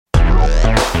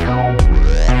You're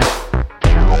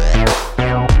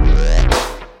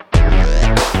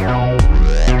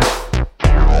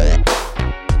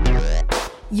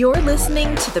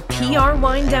listening to the PR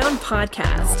Wind Down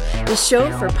Podcast, the show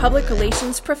for public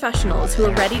relations professionals who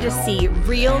are ready to see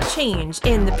real change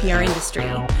in the PR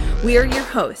industry. We are your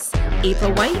hosts,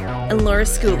 April White and Laura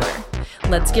Schooler.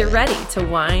 Let's get ready to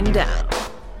wind down.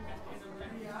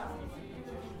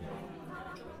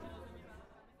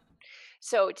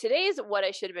 So today's What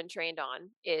I Should Have Been Trained On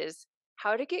is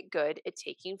how to get good at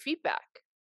taking feedback.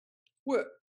 What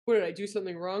did I do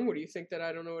something wrong? What do you think, that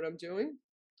I don't know what I'm doing?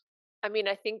 I mean,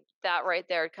 I think that right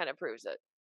there kind of proves it.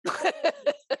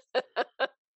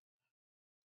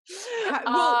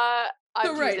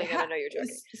 I'm right. teasing, I know you're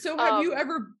joking. So have you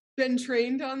ever been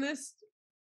trained on this?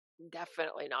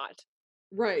 Definitely not.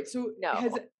 Right. So no.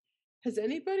 Has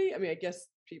anybody? I mean, I guess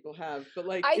people have, but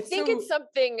like, I think it's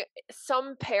something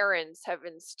some parents have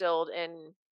instilled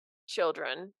in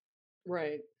children.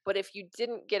 Right. But if you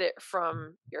didn't get it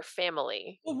from your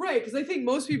family. Well, right. Because I think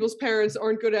most people's parents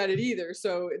aren't good at it either.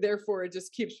 So therefore it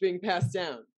just keeps being passed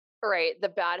down. Right. The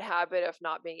bad habit of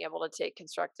not being able to take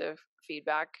constructive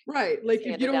feedback. Right. Like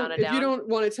if you don't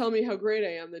want to tell me how great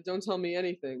I am, then don't tell me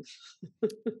anything.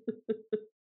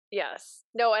 Yes.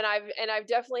 No, and I've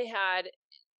definitely had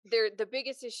the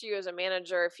biggest issue as a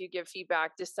manager, if you give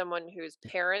feedback to someone whose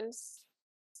parents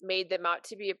made them out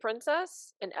to be a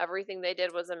princess and everything they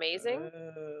did was amazing.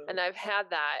 And I've had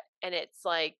that, and it's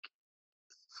like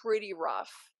pretty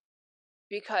rough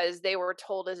because they were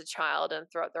told as a child and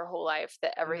throughout their whole life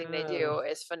that everything they do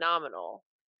is phenomenal.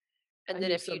 And then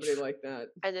if somebody like that,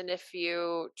 and then if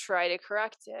you try to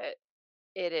correct it,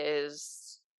 it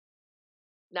is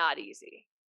not easy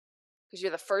because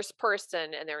you're the first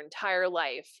person in their entire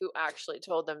life who actually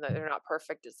told them that they're not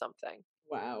perfect at something.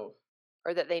 Wow.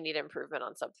 Or that they need improvement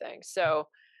on something. So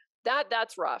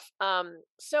that's rough.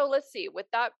 So let's see, with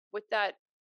that,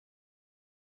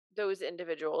 those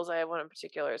individuals, I have one in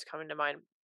particular is coming to mind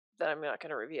that I'm not going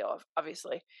to reveal,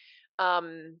 obviously. I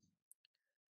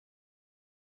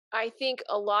think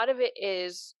a lot of it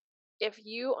is if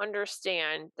you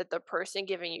understand that the person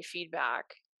giving you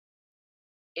feedback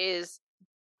is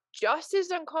just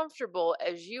as uncomfortable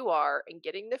as you are in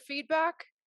getting the feedback,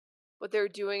 but they're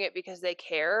doing it because they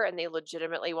care and they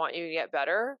legitimately want you to get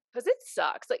better. Because it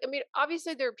sucks. Like, I mean,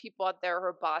 obviously there are people out there who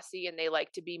are bossy and they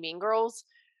like to be mean girls.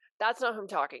 That's not who I'm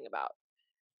talking about.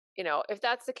 You know, if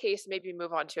that's the case, maybe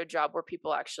move on to a job where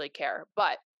people actually care.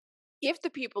 But if the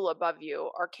people above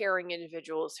you are caring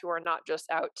individuals who are not just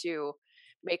out to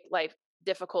make life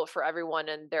difficult for everyone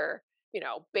and their,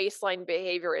 baseline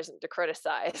behavior isn't to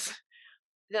criticize,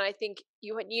 then I think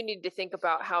you need to think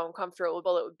about how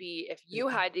uncomfortable it would be if you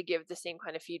had to give the same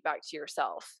kind of feedback to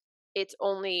yourself. It's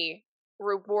only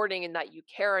rewarding in that you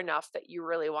care enough that you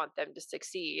really want them to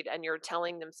succeed and you're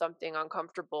telling them something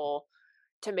uncomfortable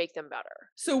to make them better.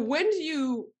 So when do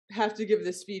you have to give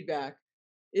this feedback?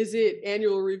 Is it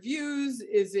annual reviews?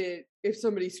 Is it if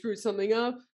somebody screwed something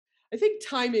up? I think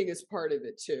timing is part of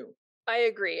it too. I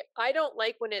agree. I don't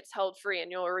like when it's held for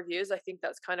annual reviews. I think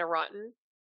that's kind of rotten.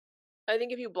 I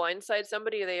think if you blindside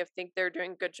somebody, they think they're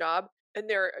doing a good job and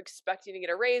they're expecting to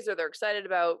get a raise or they're excited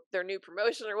about their new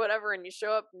promotion or whatever, and you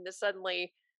show up and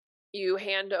suddenly you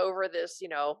hand over this,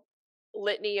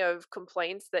 litany of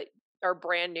complaints that are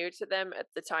brand new to them at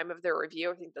the time of their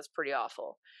review. I think that's pretty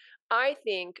awful. I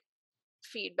think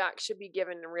feedback should be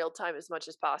given in real time as much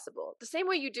as possible. The same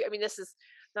way you do. I mean, this is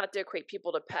not to equate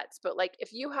people to pets, but like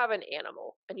if you have an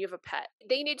animal and you have a pet,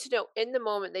 they need to know in the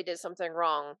moment they did something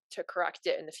wrong to correct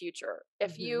it in the future.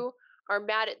 If you are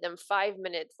mad at them 5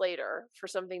 minutes later for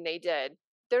something they did,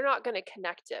 they're not going to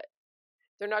connect it.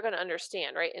 They're not going to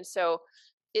understand, right? And so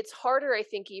it's harder, I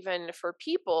think, even for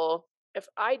people, if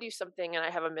I do something and I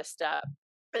have a misstep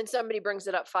and somebody brings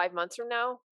it up 5 months from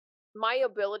now, my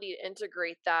ability to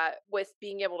integrate that with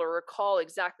being able to recall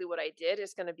exactly what I did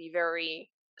is going to be very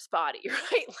spotty,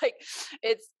 right? Like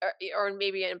it's, or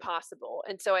maybe impossible.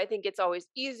 And so I think it's always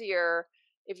easier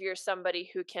if you're somebody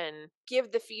who can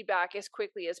give the feedback as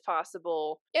quickly as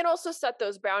possible and also set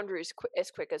those boundaries as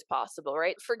quick as possible,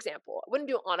 right? For example, I wouldn't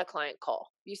do it on a client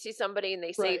call. You see somebody and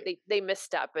they say they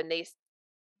misstep and they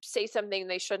say something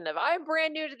they shouldn't have. I'm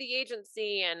brand new to the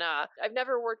agency and I've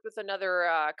never worked with another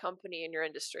company in your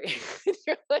industry.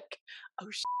 You're like, oh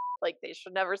shit. Like they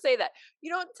should never say that.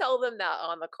 You don't tell them that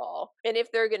on the call. And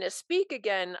if they're going to speak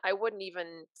again, I wouldn't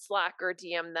even Slack or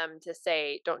DM them to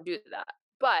say, don't do that.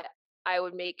 But I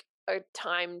would make a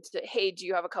time to, hey, do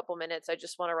you have a couple minutes? I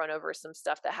just want to run over some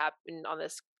stuff that happened on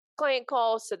this client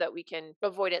call so that we can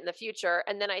avoid it in the future.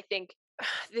 And then I think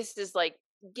this is like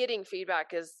getting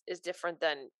feedback is different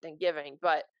than giving,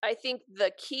 but I think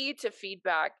the key to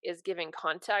feedback is giving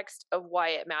context of why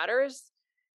it matters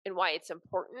and why it's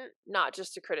important, not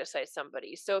just to criticize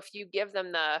somebody. So if you give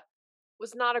them the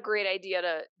was not a great idea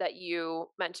that you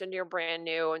mentioned you're brand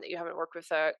new and that you haven't worked with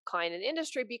a client in the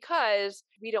industry, because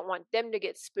we don't want them to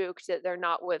get spooked that they're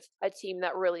not with a team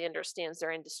that really understands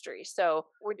their industry. So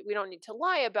we don't need to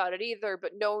lie about it either,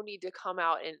 but no need to come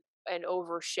out and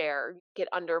overshare. It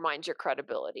undermines your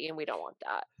credibility, and we don't want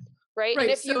that. Right. And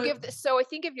Right. if you give so I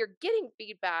think if you're getting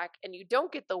feedback and you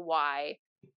don't get the why,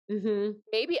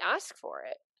 maybe ask for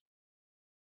it.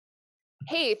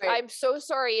 Hey, Right. I'm so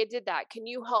sorry I did that. Can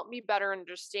you help me better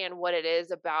understand what it is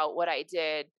about what I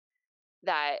did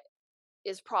that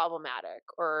is problematic?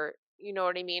 Or, you know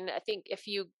what I mean? I think if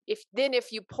you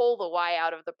pull the why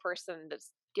out of the person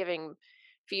that's giving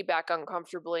feedback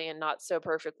uncomfortably and not so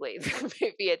perfectly,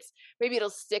 maybe it'll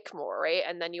stick more, right?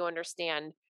 And then you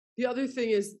understand. The other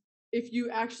thing is, if you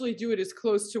actually do it as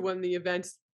close to when the event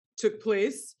took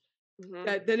place,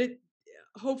 that then it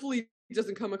hopefully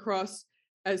doesn't come across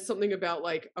as something about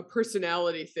like a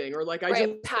personality thing, or like I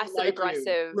just passive like aggressive.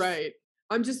 You. Right.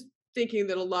 I'm just thinking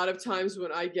that a lot of times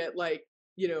when I get like,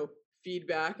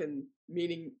 feedback, and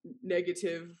meaning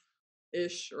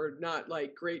negative-ish or not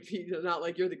like great feedback, not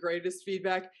like you're the greatest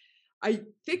feedback, I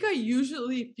think I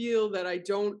usually feel that I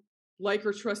don't like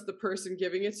or trust the person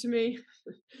giving it to me.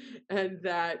 And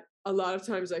that a lot of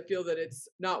times I feel that it's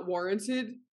not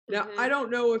warranted. Now, I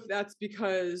don't know if that's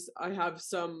because I have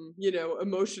some,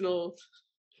 emotional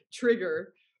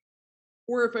trigger,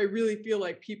 or if I really feel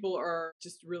like people are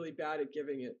just really bad at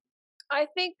giving it. I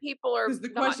think people are. Because the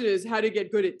question is how to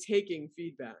get good at taking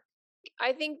feedback.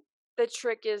 I think the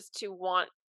trick is to want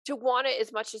it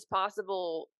as much as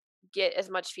possible, get as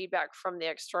much feedback from the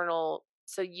external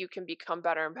so you can become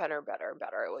better and better and better and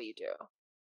better at what you do.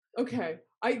 Okay.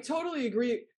 I totally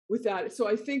agree with that. So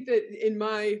I think that in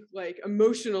my like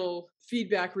emotional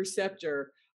feedback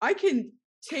receptor, I can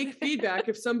take feedback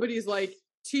if somebody's like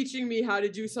teaching me how to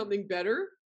do something better.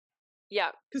 Yeah.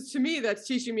 Because to me, that's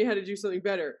teaching me how to do something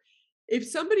better. If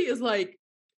somebody is like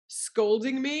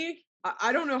scolding me,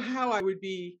 I don't know how I would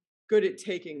be good at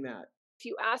taking that. If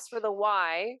you ask for the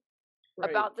why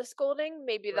about the scolding,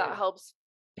 maybe that helps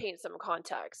paint some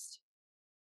context.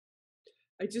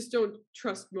 I just don't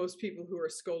trust most people who are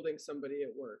scolding somebody at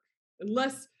work,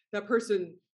 unless that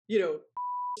person,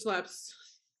 slaps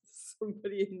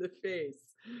somebody in the face.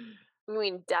 I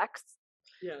mean, Dex?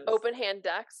 Yes. Open hand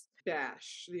Dex?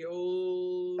 Bash, the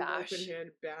old bash. Open hand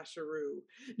basharoo.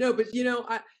 No, but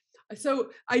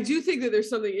I do think that there's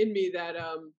something in me that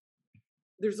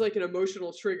there's like an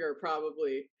emotional trigger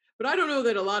probably, but I don't know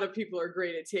that a lot of people are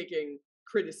great at taking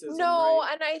criticism. No,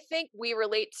 right? And I think we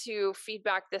relate to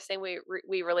feedback the same way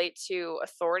we relate to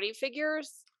authority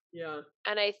figures. Yeah.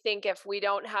 And I think if we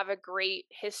don't have a great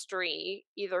history,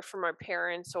 either from our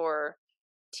parents or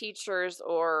teachers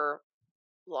or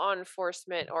law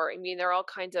enforcement, there are all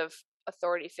kinds of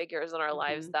authority figures in our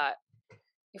lives that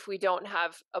if we don't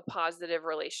have a positive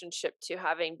relationship to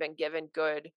having been given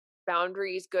good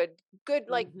boundaries, good,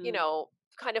 like,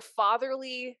 kind of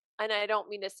fatherly, and I don't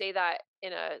mean to say that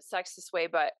in a sexist way,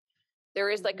 but there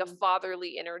is like a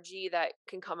fatherly energy that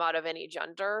can come out of any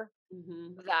gender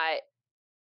that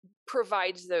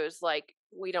provides those, like,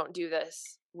 we don't do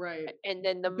this. Right. And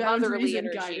then the boundaries motherly and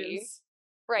energy. guidance.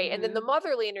 Right. And then the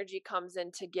motherly energy comes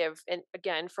in to give, and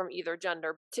again, from either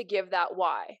gender, to give that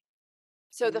why.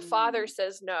 So the father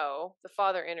says no, the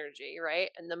father energy, right?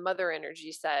 And the mother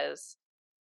energy says,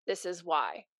 this is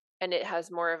why. And it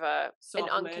has more of an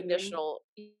unconditional,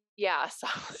 so.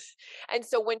 And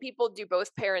so when people do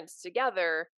both parents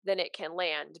together, then it can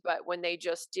land. But when they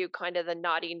just do kind of the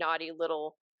naughty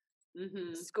little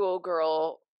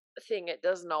schoolgirl thing, it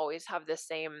doesn't always have the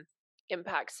same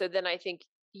impact. So then I think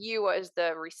you, as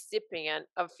the recipient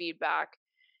of feedback,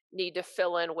 need to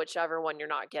fill in whichever one you're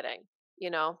not getting.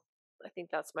 I think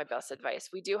that's my best advice.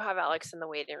 We do have Alex in the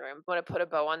waiting room. Want to put a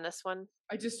bow on this one?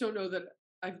 I just don't know that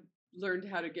I've learned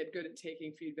how to get good at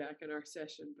taking feedback in our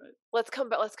session, but let's come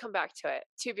back to it.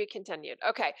 To be continued.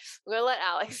 Okay, I'm gonna let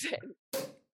Alex in.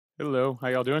 Hello, how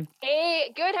y'all doing?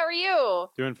 Hey, good. How are you?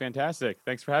 Doing fantastic.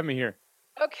 Thanks for having me here.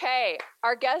 Okay,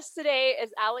 our guest today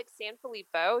is Alex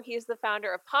Sanfilippo. He's the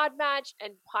founder of Podmatch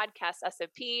and Podcast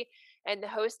SOP and the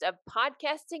host of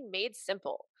Podcasting Made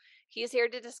Simple. He's here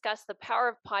to discuss the power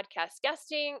of podcast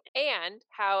guesting and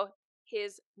how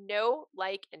his know,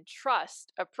 like, and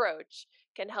trust approach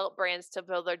can help brands to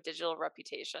build their digital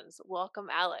reputations. Welcome,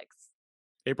 Alex.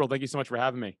 April, thank you so much for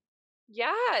having me.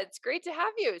 Yeah, it's great to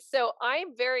have you. So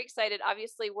I'm very excited.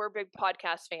 Obviously, we're big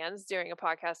podcast fans doing a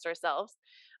podcast ourselves.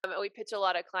 We pitch a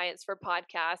lot of clients for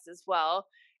podcasts as well.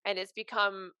 And it's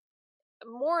become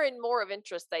more and more of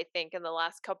interest, I think, in the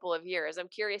last couple of years. I'm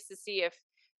curious to see if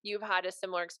you've had a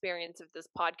similar experience of this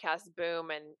podcast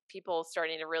boom and people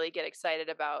starting to really get excited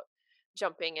about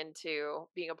jumping into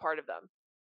being a part of them.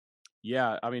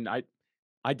 Yeah, I mean,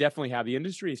 I definitely have. The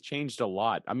industry has changed a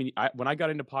lot. I mean, when I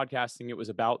got into podcasting, it was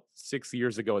about 6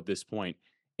 years ago at this point,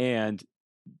 and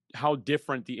how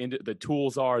different the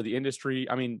tools are, the industry.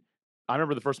 I mean, I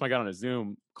remember the first time I got on a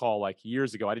Zoom call like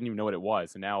years ago, I didn't even know what it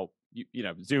was, and now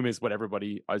Zoom is what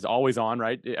everybody is always on,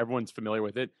 right? Everyone's familiar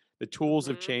with it. The tools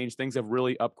have Hmm. changed, things have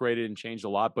really upgraded and changed a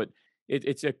lot, but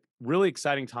it's a really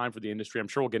exciting time for the industry. I'm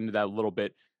sure we'll get into that a little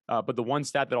bit. But the one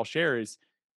stat that I'll share is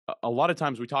a lot of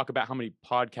times we talk about how many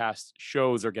podcast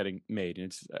shows are getting made, and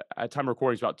it's at time of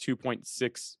recording, it's about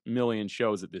 2.6 million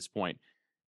shows at this point.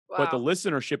 But the Wow.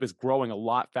 listenership is growing a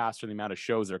lot faster than the amount of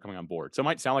shows that are coming on board. So it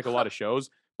might sound like a lot of shows,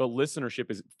 but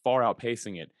listenership is far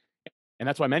outpacing it. And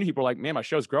that's why many people are like, man, my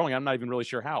show's growing. I'm not even really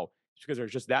sure how. It's because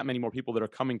there's just that many more people that are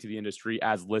coming to the industry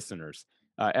as listeners.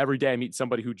 Every day I meet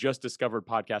somebody who just discovered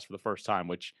podcasts for the first time,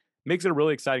 which makes it a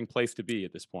really exciting place to be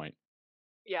at this point.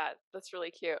 Yeah, that's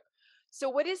really cute. So,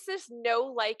 what is this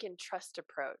know, like, and trust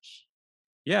approach?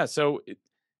 Yeah. So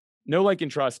know, like,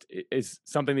 and trust is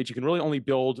something that you can really only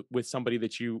build with somebody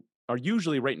that you are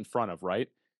usually right in front of, right?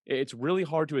 It's really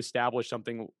hard to establish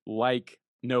something like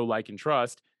know, like, and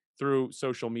trust through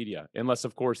social media, unless,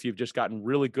 of course, you've just gotten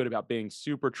really good about being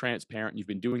super transparent. You've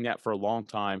been doing that for a long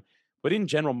time. But in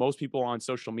general, most people on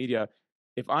social media,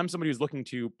 if I'm somebody who's looking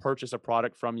to purchase a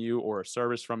product from you or a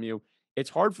service from you, it's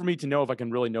hard for me to know if I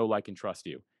can really know, like, and trust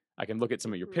you. I can look at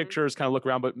some of your Hmm. pictures, kind of look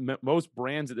around, but most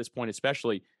brands at this point,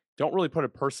 especially, don't really put a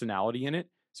personality in it.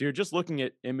 So you're just looking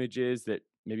at images that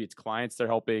maybe it's clients they're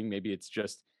helping, maybe it's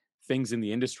just things in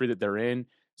the industry that they're in.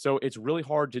 So it's really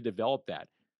hard to develop that.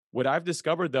 What I've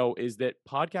discovered though is that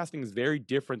podcasting is very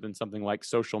different than something like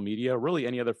social media, really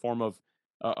any other form of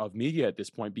media at this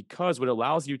point, because what it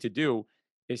allows you to do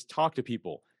is talk to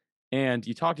people. And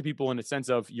you talk to people in a sense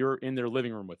of you're in their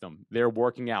living room with them. They're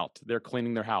working out, they're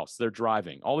cleaning their house, they're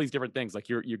driving, all these different things. Like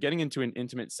you're getting into an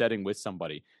intimate setting with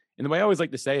somebody. And the way I always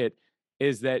like to say it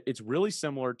is that it's really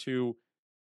similar to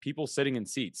people sitting in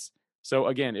seats. So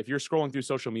again, if you're scrolling through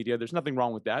social media, there's nothing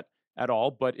wrong with that at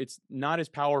all, but it's not as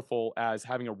powerful as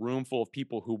having a room full of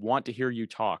people who want to hear you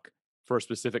talk for a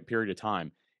specific period of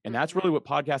time. And that's really Hmm. what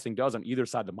podcasting does on either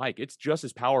side of the mic. It's just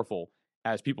as powerful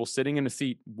as people sitting in a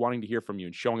seat wanting to hear from you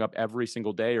and showing up every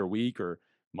single day or week or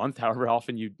month, however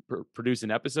often you produce an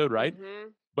episode, right? Hmm.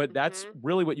 But that's Hmm.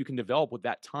 really what you can develop with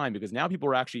that time, because now people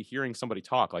are actually hearing somebody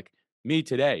talk. Like me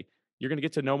today, you're going to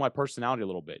get to know my personality a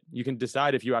little bit. You can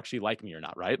decide if you actually like me or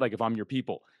not, right? Like if I'm your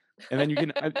people. And then you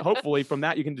can hopefully from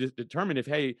that you can determine if,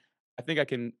 hey, I think I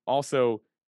can also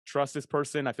trust this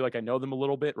person. I feel like I know them a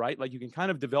little bit, right? Like you can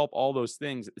kind of develop all those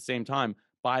things at the same time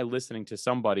by listening to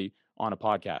somebody on a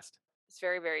podcast. It's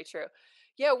very, very true.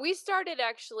 Yeah, we started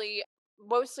actually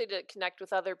mostly to connect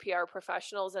with other PR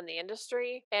professionals in the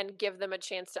industry and give them a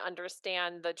chance to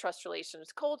understand the trust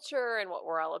relations culture and what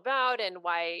we're all about and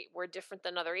why we're different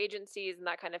than other agencies and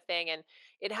that kind of thing. And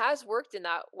it has worked in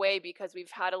that way because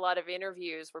we've had a lot of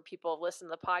interviews where people have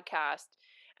listened to the podcast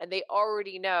and they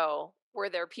already know we're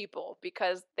their people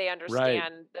because they Right.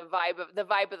 understand the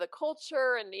vibe of the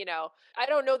culture. And I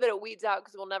don't know that it weeds out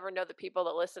because we'll never know the people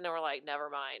that listen and we're like, never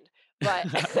mind. But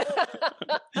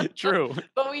True.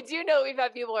 but we do know we've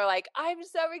had people who are like, I'm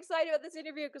so excited about this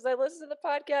interview because I listened to the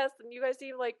podcast and you guys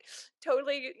seem like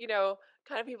totally,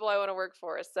 kind of people I want to work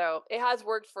for. So it has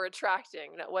worked for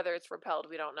attracting. Whether it's repelled,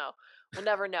 we don't know. We'll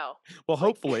never know. Well, Like,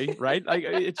 hopefully, right? Like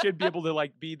it should be able to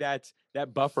like be that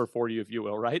buffer for you, if you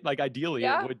will, right? Like ideally, it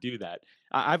yeah. would do that.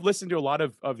 I've listened to a lot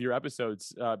of your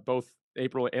episodes, both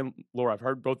April and Laura. I've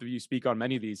heard both of you speak on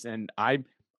many of these, and I'm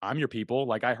your people.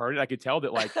 Like I heard it, I could tell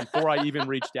that like before I even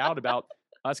reached out about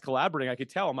us collaborating, I could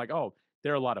tell. I'm like, oh,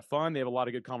 they're a lot of fun. They have a lot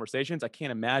of good conversations. I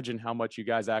can't imagine how much you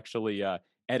guys actually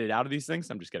edit out of these things.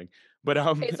 I'm just kidding, but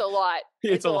It's a lot.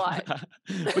 it's It's a a lot, lot.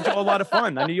 but y'all a lot of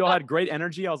fun. I knew y'all had great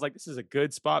energy. I was like, this is a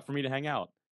good spot for me to hang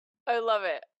out. I love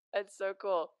it. It's so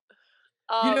cool.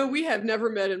 We have never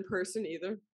met in person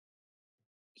either.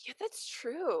 Yeah, that's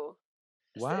true.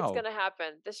 It's Wow. gonna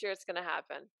happen. This year it's gonna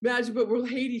happen. Imagine, but we'll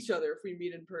hate each other if we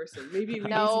meet in person. Maybe we need to keep it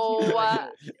No, like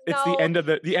this. It's the no. end of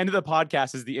the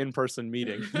podcast is the in-person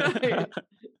meeting. Right.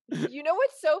 You know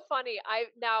what's so funny? I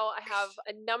have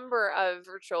a number of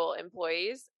virtual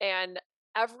employees, and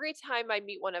every time I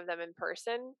meet one of them in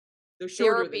person, They're they're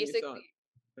shorter than you thought. basically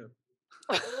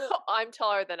Yeah. I'm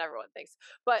taller than everyone thinks.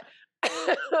 But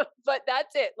but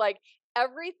that's it. Like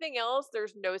everything else,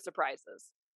 there's no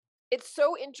surprises. it's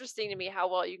so interesting to me how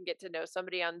well you can get to know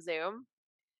somebody on Zoom,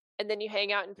 and then you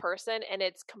hang out in person and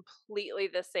it's completely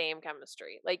the same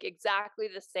chemistry, like exactly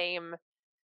the same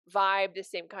vibe, the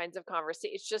same kinds of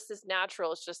conversation. It's just as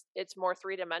natural. It's more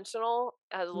three-dimensional,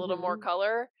 has a little more Mm-hmm.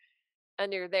 color,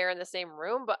 and you're there in the same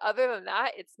room. But other than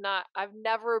that, it's not, I've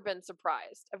never been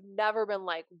surprised. I've never been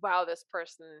like, wow, this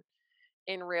person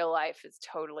in real life is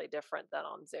totally different than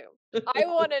on Zoom. I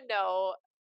want to know,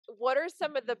 what are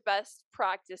some of the best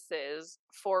practices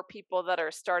for people that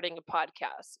are starting a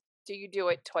podcast? Do you do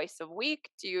it twice a week?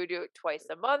 Do you do it twice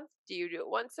a month? Do you do it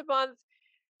once a month?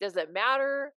 Does it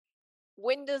matter?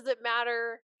 When does it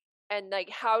matter? And like,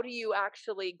 how do you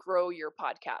actually grow your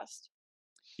podcast?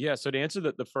 Yeah. So to answer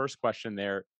the first question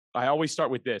there, I always start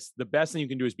with this. The best thing you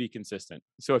can do is be consistent.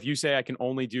 So if you say I can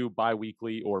only do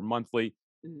bi-weekly or monthly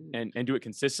and do it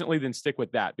consistently, then stick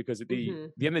with that. Because at the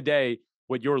end of the day,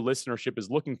 what your listenership is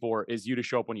looking for is you to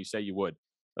show up when you say you would.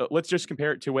 Let's just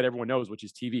compare it to what everyone knows, which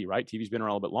is TV, right? TV's been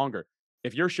around a little bit longer.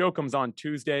 If your show comes on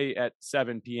Tuesday at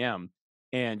 7 p.m.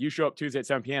 and you show up Tuesday at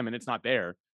 7 p.m. and it's not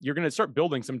there, you're going to start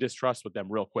building some distrust with them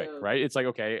real quick, right? It's like,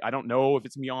 okay, I don't know if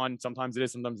it's me on. Sometimes it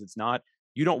is, sometimes it's not.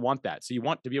 You don't want that. So you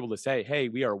want to be able to say, hey,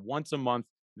 we are once a month,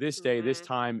 this day, this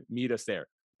time, meet us there.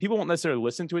 People won't necessarily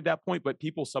listen to it at that point, but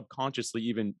people subconsciously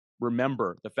even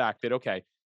remember the fact that, okay,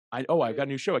 I've got a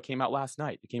new show. It came out last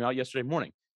night. It came out yesterday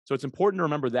morning. So it's important to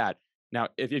remember that. Now,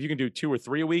 if you can do 2 or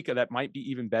 3 a week, that might be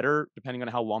even better, depending on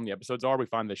how long the episodes are. We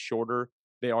find the shorter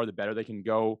they are, the better they can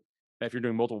go if you're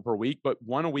doing multiple per week. But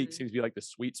 1 a week seems to be like the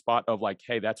sweet spot of like,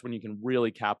 hey, that's when you can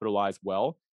really capitalize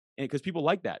well. And because people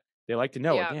like that. They like to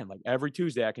know, again, like every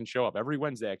Tuesday I can show up. Every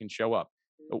Wednesday I can show up,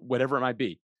 whatever it might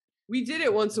be. We did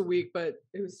it once a week, but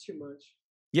it was too much.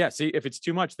 Yeah. See, if it's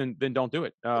too much, then don't do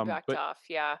it. Backed off.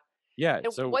 Yeah. Yeah.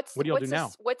 And so what do y'all do now?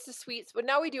 What's the sweet? But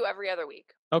now we do every other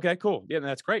week. Okay, cool. Yeah,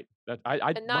 that's great. And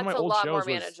that's a lot more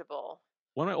manageable.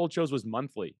 One of my old shows was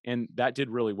monthly, and that did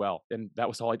really well. And that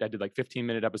was all I did, like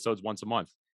 15-minute episodes once a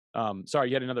month. Sorry,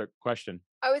 you had another question.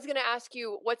 I was going to ask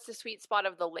you, what's the sweet spot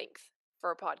of the length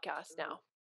for a podcast now?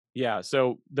 Yeah.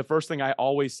 So the first thing I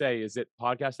always say is that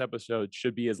podcast episodes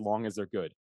should be as long as they're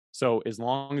good. So as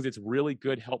long as it's really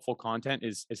good, helpful content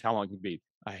is how long it can be.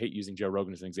 I hate using Joe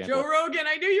Rogan as an example. Joe Rogan,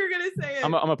 I knew you were going to say it.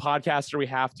 I'm a podcaster. We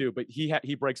have to, but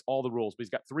he breaks all the rules. But he's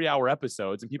got 3-hour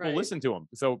episodes, and people listen to him.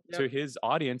 So to his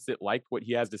audience that like what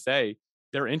he has to say,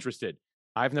 they're interested.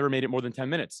 I've never made it more than 10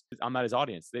 minutes. I'm not his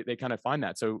audience. They kind of find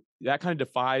that. So that kind of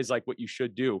defies like what you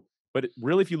should do. But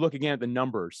really, if you look again at the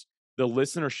numbers, the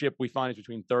listenership we find is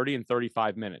between 30 and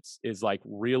 35 minutes is like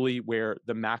really where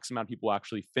the max amount of people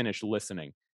actually finish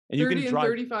listening. And 30 you can drive,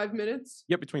 and 35 minutes?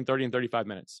 Yep, between 30 and 35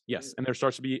 minutes. Yes. And there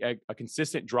starts to be a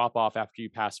consistent drop off after you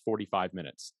pass 45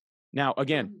 minutes. Now,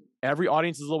 again, every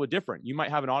audience is a little bit different. You might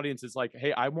have an audience that's like,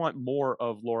 hey, I want more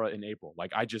of Laura in April.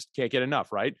 Like, I just can't get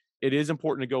enough, right? It is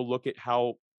important to go look at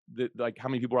how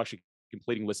many people are actually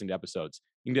completing listening to episodes.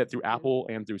 You can get that through Apple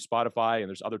and through Spotify, and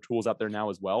there's other tools out there now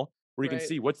as well, where you can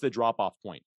see what's the drop off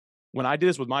point. When I did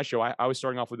this with my show, I was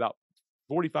starting off with about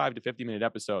 45 to 50-minute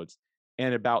episodes,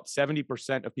 and about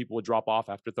 70% of people would drop off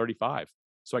after 35.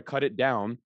 So I cut it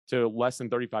down to less than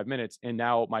 35 minutes. And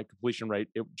now my completion rate,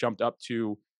 it jumped up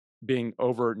to being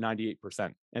over 98%.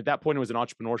 And at that point, it was an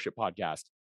entrepreneurship podcast.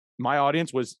 My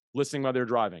audience was listening while they're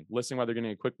driving, listening while they're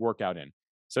getting a quick workout in.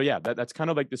 So yeah, that's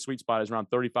kind of like the sweet spot, is around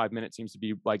 35 minutes seems to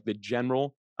be like the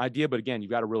general idea. But again,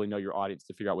 you've got to really know your audience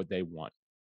to figure out what they want.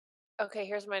 Okay,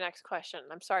 here's my next question.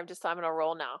 I'm sorry, I'm on a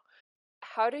roll now.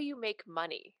 How do you make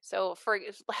money? So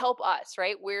help us,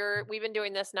 right? We've been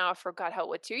doing this now for, God,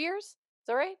 2 years? Is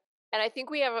that right? And I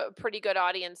think we have a pretty good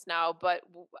audience now, but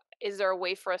is there a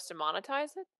way for us to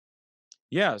monetize it?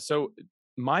 Yeah. So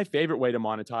my favorite way to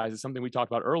monetize is something we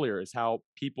talked about earlier, is how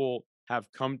people have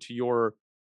come to your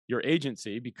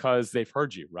agency because they've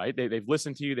heard you, right? They've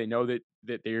listened to you. They know that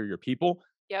they're your people.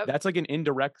 Yep. That's like an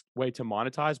indirect way to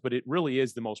monetize, but it really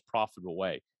is the most profitable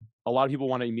way. A lot of people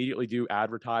want to immediately do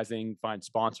advertising, find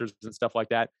sponsors and stuff like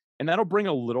that. And that'll bring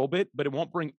a little bit, but it won't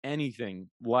bring anything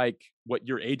like what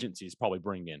your agency is probably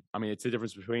bringing in. I mean, it's the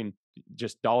difference between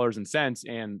just dollars and cents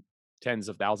and tens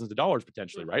of thousands of dollars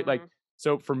potentially, right? Like,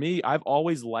 so for me, I've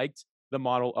always liked the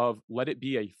model of let it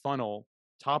be a funnel,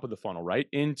 top of the funnel, right?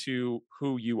 Into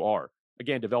who you are.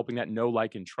 Again, developing that know,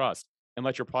 like, and trust, and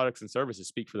let your products and services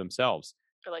speak for themselves.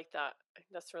 I like that. I think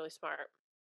that's really smart.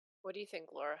 What do you think,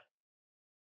 Laura?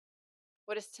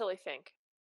 What does Tilly think?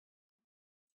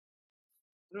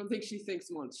 I don't think she thinks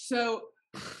much. So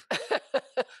I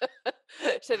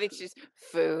think she's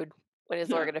food. When is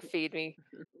Laura going to feed me?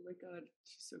 Oh my God,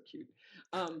 she's so cute.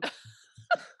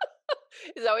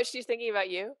 Is that what she's thinking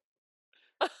about you?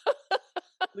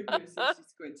 Look at her, see, she's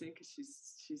squinting because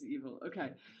she's evil. Okay,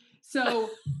 so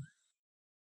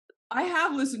I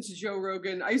have listened to Joe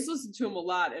Rogan. I used to listen to him a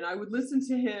lot, and I would listen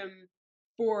to him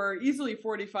for easily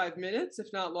 45 minutes, if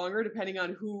not longer, depending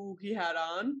on who he had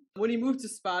on. When he moved to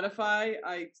Spotify,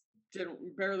 I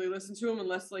didn't barely listen to him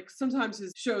unless like sometimes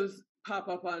his shows pop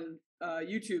up on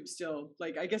YouTube still,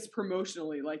 like I guess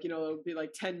promotionally, like, you know, it'll be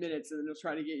like 10 minutes and then he'll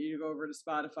try to get you to go over to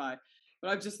Spotify. But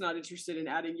I'm just not interested in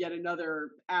adding yet another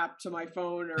app to my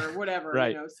phone or whatever,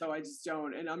 Right. you know, so I just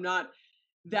don't. And I'm not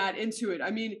that into it.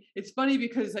 I mean, it's funny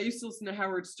because I used to listen to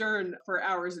Howard Stern for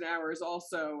hours and hours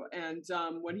also. And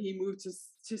when he moved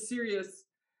to Sirius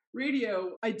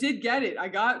radio, I did get it. I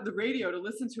got the radio to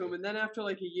listen to him. And then after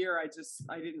like a year, I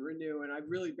didn't renew and I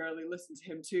really barely listened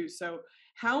to him too. So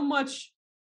how much,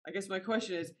 I guess my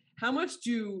question is, how much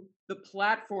do the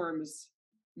platforms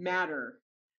matter?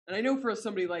 And I know for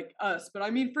somebody like us, but I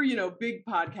mean for, you know, big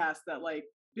podcasts that like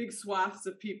big swaths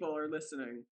of people are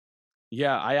listening.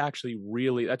 Yeah, I actually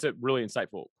that's a really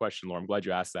insightful question, Laura. I'm glad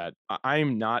you asked that.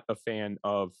 I'm not a fan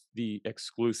of the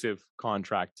exclusive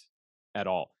contract at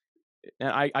all. And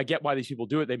I get why these people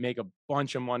do it. They make a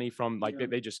bunch of money from like, Yeah.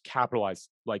 they just capitalize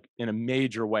like in a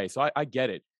major way. So I get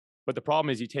it. But the problem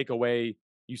is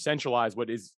you centralize what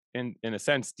is in a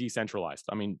sense decentralized.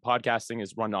 I mean, podcasting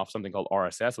is run off something called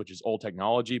RSS, which is old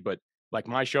technology, but like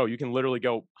my show, you can literally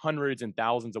go hundreds and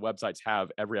thousands of websites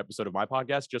have every episode of my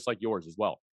podcast, just like yours as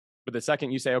well. But the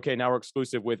second you say, okay, now we're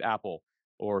exclusive with Apple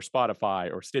or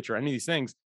Spotify or Stitcher, any of these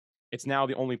things, it's now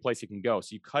the only place you can go.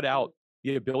 So you cut out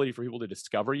the ability for people to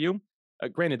discover you.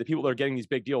 Granted, the people that are getting these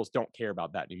big deals don't care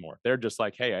about that anymore. They're just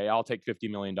like, hey, I'll take $50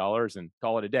 million and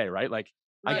call it a day, right? Like,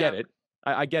 Right. I get it.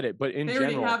 I get it. But in they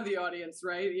general, already have the audience,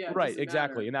 right? Yeah. right,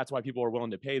 exactly. Matter. And that's why people are willing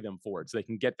to pay them for it, so they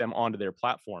can get them onto their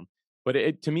platform. But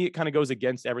to me, it kind of goes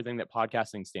against everything that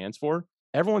podcasting stands for.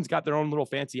 Everyone's got their own little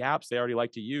fancy apps they already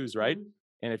like to use, right? Mm-hmm.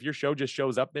 And if your show just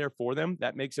shows up there for them,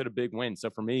 that makes it a big win. So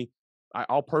for me,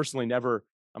 I'll personally never,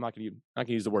 I'm not going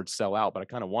to use the word sell out, but I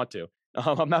kind of want to.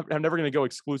 I'm never going to go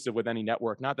exclusive with any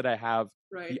network. Not that I have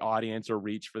the audience or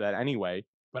reach for that anyway,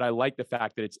 but I like the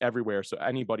fact that it's everywhere. So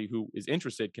anybody who is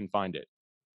interested can find it.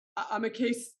 I'm a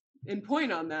case in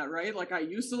point on that, right? Like I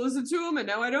used to listen to them and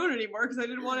now I don't anymore because I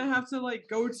didn't want to have to like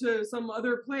go to some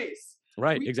other place.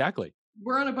 Right. Exactly.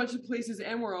 We're on a bunch of places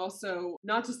and we're also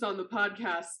not just on the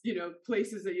podcast, you know,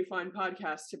 places that you find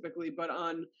podcasts typically, but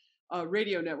on a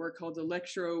radio network called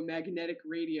Electromagnetic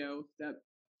Radio that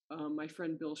my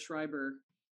friend Bill Schreiber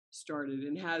started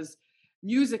and has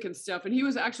music and stuff. And he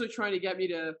was actually trying to get me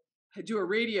to do a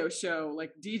radio show,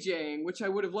 like DJing, which I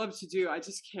would have loved to do. I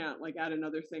just can't like add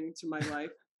another thing to my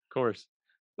life. Of course.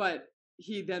 But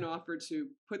he then offered to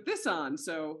put this on.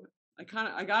 So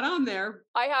I got on there.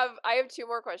 I have two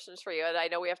more questions for you, and I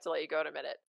know we have to let you go in a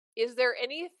minute. Is there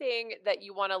anything that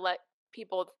you want to let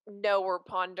people know or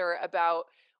ponder about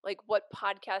like what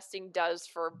podcasting does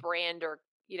for a brand, or,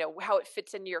 you know, how it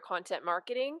fits into your content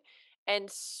marketing? And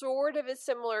sort of a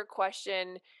similar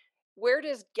question, where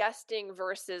does guesting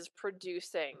versus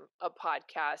producing a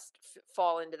podcast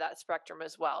fall into that spectrum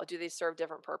as well? Do they serve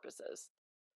different purposes?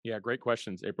 Yeah, great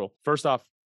questions, April. First off,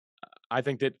 I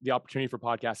think that the opportunity for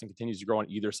podcasting continues to grow on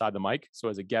either side of the mic. So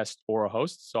as a guest or a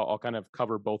host. So I'll kind of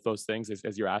cover both those things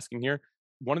as you're asking here.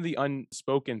 One of the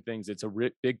unspoken things, it's a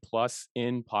big plus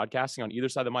in podcasting on either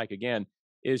side of the mic, again,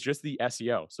 is just the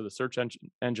SEO. So the search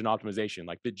engine optimization,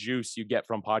 like the juice you get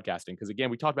from podcasting. Because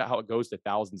again, we talked about how it goes to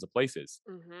thousands of places.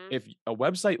 Mm-hmm. If a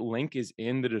website link is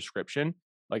in the description,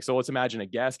 like, so let's imagine a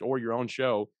guest or your own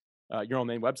show, your own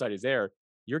main website is there,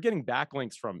 you're getting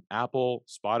backlinks from Apple,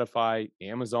 Spotify,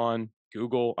 Amazon,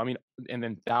 Google, I mean, and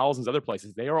then thousands of other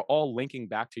places. They are all linking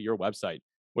back to your website,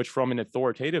 which from an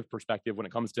authoritative perspective, when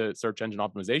it comes to search engine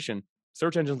optimization,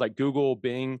 search engines like Google,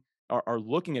 Bing are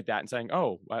looking at that and saying,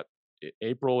 oh,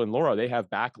 April and Laura, they have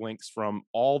backlinks from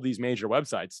all these major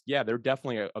websites. Yeah, they're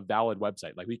definitely a valid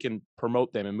website. Like we can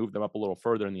promote them and move them up a little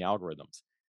further in the algorithms.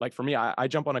 Like for me, I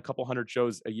jump on a couple hundred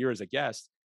shows a year as a guest,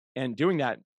 and doing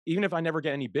that, even if I never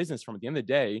get any business from it, at the end of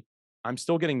the day, I'm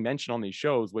still getting mentioned on these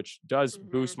shows, which does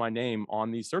boost my name on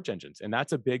these search engines. And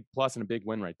that's a big plus and a big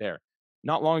win right there.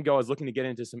 Not long ago, I was looking to get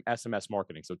into some SMS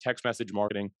marketing. So text message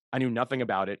marketing. I knew nothing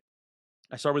about it.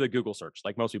 I started with a Google search,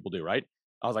 like most people do, right?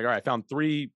 I was like, all right, I found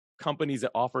 3 companies that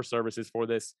offer services for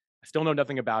this. I still know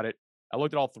nothing about it. I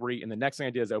looked at all 3. And the next thing I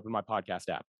did is I opened my podcast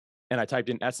app and I typed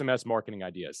in SMS marketing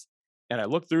ideas. And I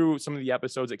looked through some of the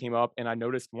episodes that came up and I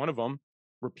noticed one of them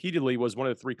repeatedly was one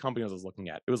of the 3 companies I was looking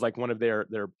at. It was like one of their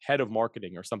head of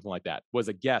marketing or something like that was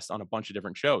a guest on a bunch of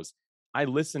different shows. I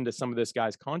listened to some of this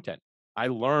guy's content. I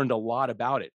learned a lot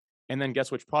about it. And then guess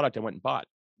which product I went and bought?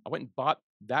 I went and bought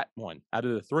that one out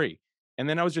of the 3. And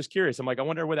then I was just curious. I'm like, I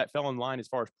wonder where that fell in line as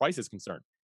far as price is concerned.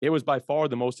 It was by far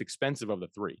the most expensive of the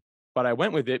three, but I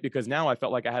went with it because now I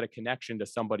felt like I had a connection to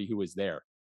somebody who was there.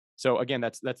 So again,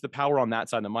 that's the power on that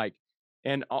side of the mic.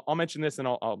 And I'll mention this, and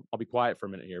I'll be quiet for a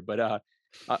minute here, but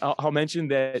I'll mention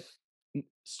that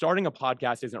starting a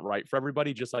podcast isn't right for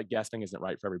everybody, just like guesting isn't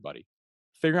right for everybody.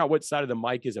 Figuring out what side of the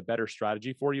mic is a better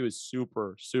strategy for you is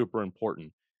super, super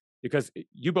important, because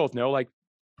you both know, like,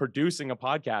 producing a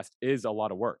podcast is a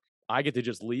lot of work. I get to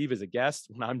just leave as a guest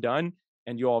when I'm done,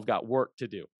 and you all have got work to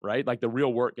do, right? Like the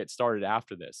real work gets started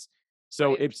after this. So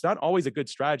Right. it's not always a good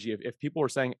strategy. If people are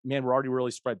saying, man, we're already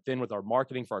really spread thin with our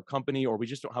marketing for our company, or we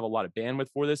just don't have a lot of bandwidth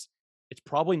for this, it's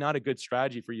probably not a good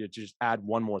strategy for you to just add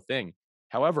one more thing.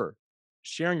 However,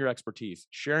 sharing your expertise,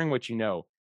 sharing what you know,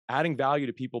 adding value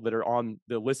to people that are on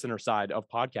the listener side of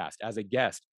podcast as a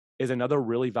guest is another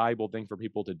really valuable thing for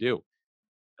people to do.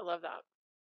 I love that.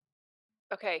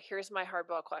 Okay, here's my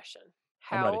hardball question.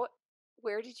 I'm ready.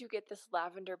 Where did you get this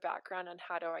lavender background and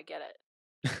how do I get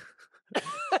it?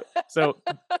 So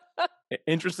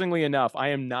interestingly enough, I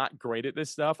am not great at this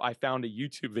stuff. I found a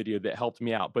YouTube video that helped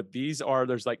me out, but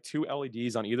there's like two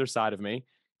LEDs on either side of me.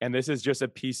 And this is just a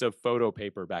piece of photo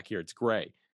paper back here. It's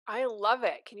gray. I love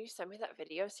it. Can you send me that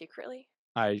video secretly?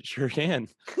 I sure can.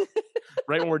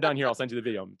 Right when we're done here, I'll send you the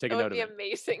video. Take a That note would of be it.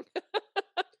 amazing.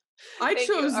 I Thank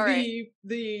you. chose All right.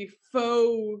 the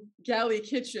faux galley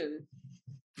kitchen.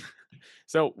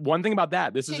 So one thing about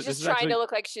that, this She's is just this is trying actually, to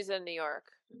look like she's in New York.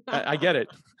 I get it.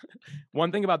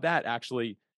 One thing about that,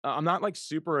 actually, I'm not like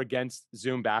super against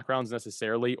Zoom backgrounds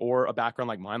necessarily, or a background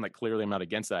like mine. Like clearly I'm not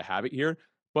against that. I have it here.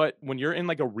 But when you're in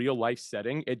like a real life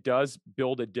setting, it does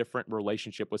build a different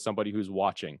relationship with somebody who's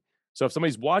watching. So if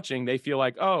somebody's watching, they feel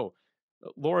like, oh,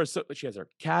 she has her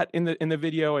cat in the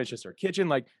video, and it's just her kitchen.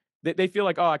 Like they feel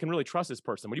like, oh, I can really trust this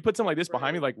person. When you put something like this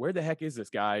behind me, Right. like, where the heck is this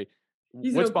guy?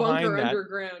 He's What's in a bunker behind that?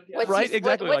 underground. Yeah. Right,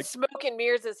 exactly, What like- smoke and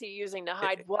mirrors is he using to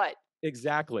hide what?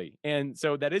 Exactly. And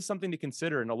so that is something to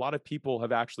consider. And a lot of people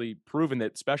have actually proven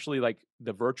that, especially like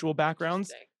the virtual backgrounds,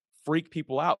 Interesting. freak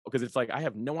people out, because it's like, I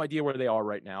have no idea where they are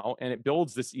right now. And it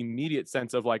builds this immediate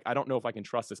sense of like, I don't know if I can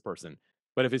trust this person.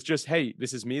 But if it's just, hey,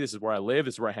 this is me, this is where I live,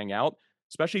 this is where I hang out,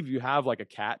 especially if you have like a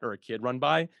cat or a kid run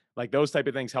by, like those type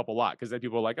of things help a lot, because then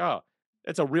people are like, oh,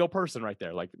 it's a real person right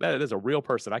there. Like that is a real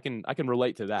person. I can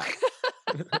relate to that.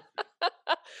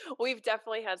 We've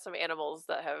definitely had some animals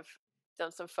that have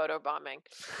done some photo bombing.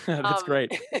 That's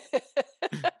great.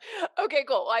 Okay,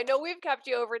 cool. I know we've kept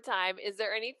you over time. Is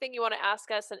there anything you want to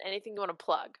ask us and anything you want to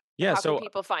plug? Yeah. How So can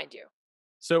people find you?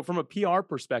 So from a PR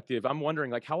perspective, I'm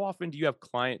wondering, like, how often do you have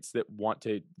clients that want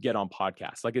to get on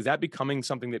podcasts? Like, is that becoming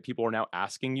something that people are now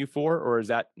asking you for, or is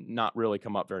that not really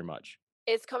come up very much?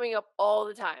 It's coming up all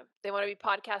the time. They want to be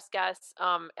podcast guests,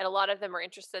 and a lot of them are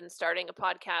interested in starting a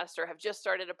podcast or have just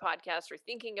started a podcast or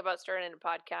thinking about starting a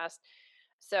podcast.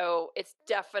 So it's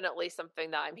definitely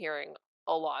something that I'm hearing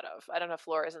a lot of. I don't know if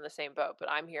Laura's in the same boat, but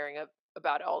I'm hearing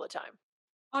about it all the time.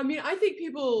 I mean, I think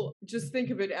people just think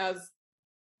of it as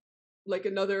like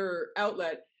another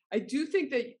outlet. I do think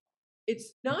that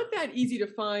it's not that easy to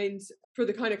find for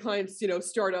the kind of clients,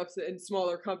 startups and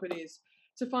smaller companies,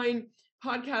 to find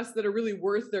podcasts that are really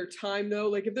worth their time, though.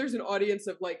 Like if there's an audience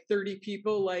of like 30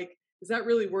 people, like, is that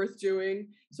really worth doing?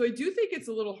 So I do think it's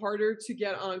a little harder to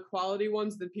get on quality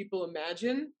ones than people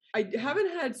imagine. I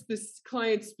haven't had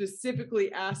clients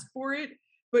specifically ask for it,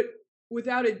 but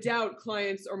without a doubt,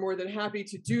 clients are more than happy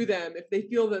to do them if they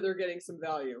feel that they're getting some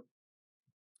value.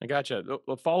 I gotcha.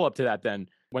 A follow up to that then,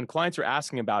 when clients are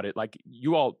asking about it, like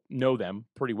you all know them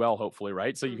pretty well, hopefully,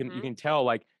 right? So you can tell,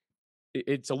 like,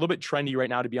 it's a little bit trendy right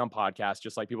now to be on podcasts,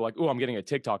 just like people are like, oh, I'm getting a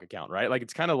TikTok account, right? Like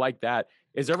it's kind of like that.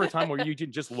 Is there ever a time where you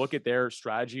can just look at their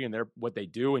strategy and what they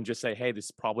do and just say, hey,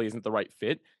 this probably isn't the right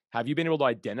fit? Have you been able to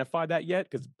identify that yet?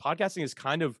 Because podcasting is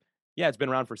kind of, yeah, it's been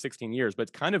around for 16 years, but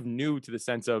it's kind of new to the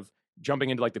sense of jumping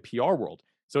into like the PR world.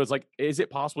 So it's like, is it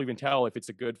possible to even tell if it's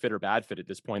a good fit or bad fit at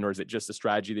this point? Or is it just a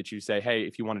strategy that you say, hey,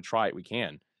 if you want to try it, we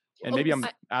can? And maybe I'm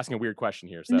asking a weird question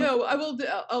here. So. No, I will.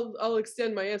 I'll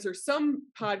extend my answer. Some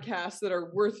podcasts that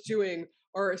are worth doing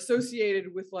are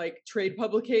associated with like trade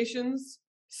publications.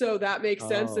 So that makes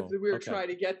sense. If we were trying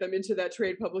to get them into that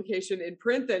trade publication in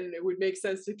print, then it would make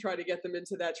sense to try to get them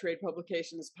into that trade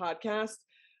publications podcast.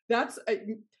 That's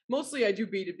mostly I do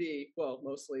B2B. Well,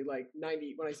 mostly like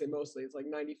 90. When I say mostly, it's like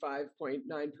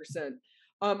 95.9%.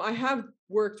 I have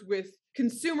worked with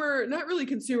consumer, not really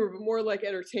consumer, but more like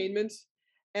entertainment.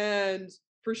 And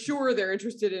for sure, they're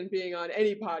interested in being on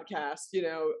any podcast,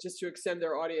 just to extend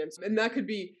their audience. And that could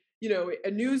be,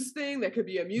 a news thing, that could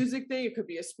be a music thing, it could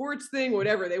be a sports thing,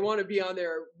 whatever. They want to be on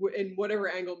there in whatever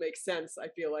angle makes sense, I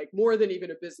feel like, more than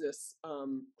even a business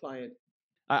client.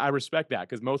 I respect that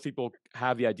because most people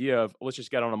have the idea of let's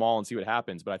just get on them all and see what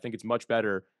happens. But I think it's much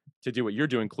better to do what you're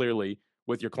doing clearly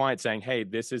with your client saying, hey,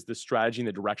 this is the strategy and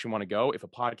the direction we want to go. If a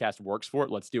podcast works for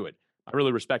it, let's do it. I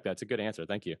really respect that. It's a good answer.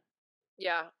 Thank you.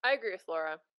 Yeah, I agree with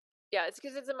Laura. Yeah, it's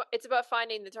because it's about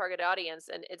finding the target audience,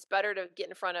 and it's better to get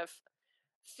in front of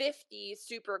 50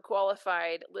 super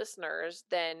qualified listeners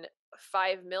than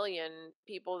 5 million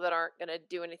people that aren't going to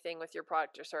do anything with your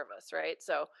product or service, right?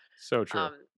 So true.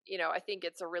 I think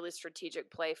it's a really strategic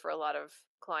play for a lot of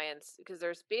clients because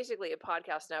there's basically a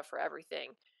podcast now for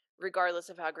everything, regardless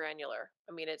of how granular.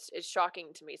 I mean, it's shocking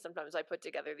to me. Sometimes I put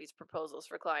together these proposals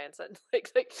for clients and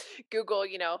like Google,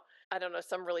 I don't know,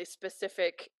 some really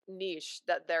specific niche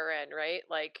that they're in, right?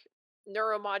 Like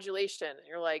neuromodulation. And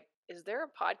you're like, is there a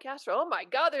podcast? Oh my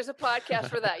God, there's a podcast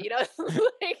for that.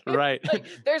 Right. Like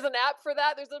there's an app for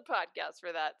that. There's a podcast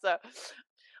for that. So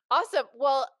awesome.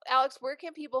 Well, Alex, where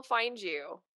can people find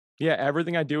you? Yeah,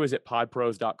 everything I do is at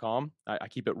podpros.com. I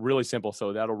keep it really simple,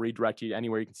 so that'll redirect you to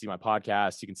anywhere you can see my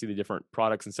podcast. You can see the different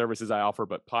products and services I offer,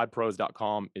 but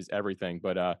podpros.com is everything.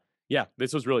 But yeah,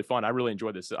 this was really fun. I really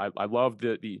enjoyed this. I love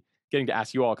the getting to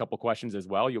ask you all a couple questions as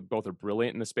well. You both are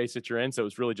brilliant in the space that you're in, so it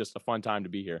was really just a fun time to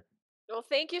be here. Well,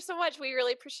 thank you so much. We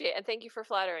really appreciate it, and thank you for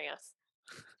flattering us.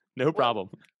 No problem.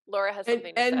 Laura has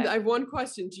something to say. And I have one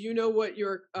question. Do you know what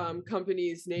your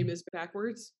company's name is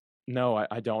backwards? No,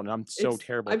 I don't. I'm so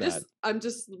terrible at that. I'm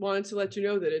just wanted to let you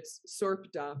know that it's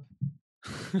SORPDOP.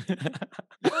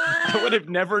 I would have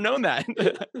never known that.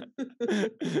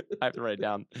 I have to write it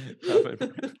down.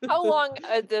 How long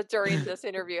during this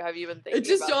interview have you been thinking? It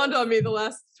just dawned on me the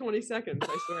last 20 seconds,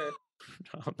 I swear.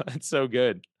 Oh, that's so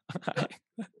good.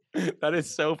 That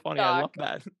is so funny. I love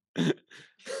that.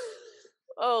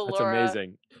 Oh, that's Laura.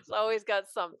 Amazing. It's always got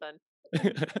something.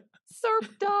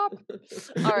 SERPDOP.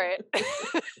 All right.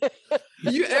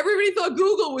 Everybody thought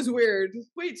Google was weird.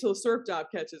 Wait till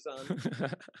SERPDOP catches on.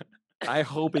 I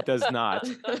hope it does not.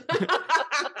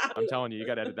 I'm telling you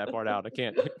got to edit that part out. I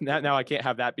can't. Now I can't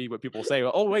have that be what people say.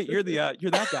 Oh wait, you're that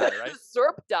guy, right?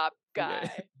 SERPDOP guy.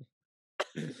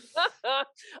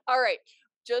 All right.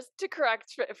 Just to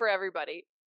correct for everybody,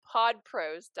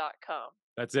 podpros.com.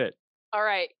 That's it. All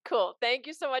right. Cool. Thank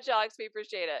you so much, Alex. We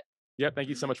appreciate it. Yep. Thank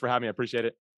you so much for having me. I appreciate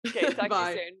it. Okay. Talk to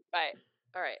you soon. Bye.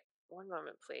 All right. One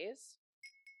moment, please.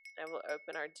 I will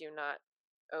open our do not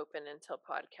open until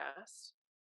podcast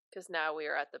because now we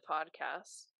are at the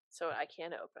podcast, so I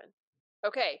can open.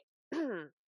 Okay.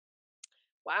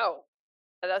 Wow.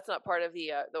 That's not part of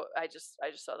the I just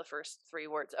saw the first 3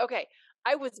 words. Okay.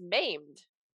 I was maimed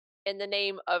in the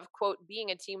name of, quote,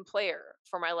 being a team player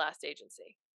for my last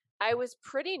agency. I was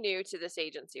pretty new to this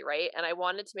agency, right? And I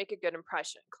wanted to make a good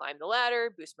impression, climb the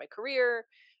ladder, boost my career,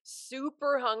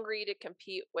 super hungry to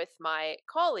compete with my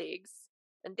colleagues.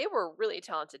 And they were a really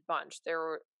talented bunch.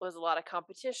 There was a lot of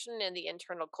competition in the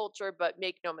internal culture, but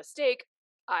make no mistake,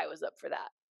 I was up for that.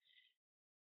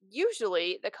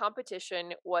 Usually, the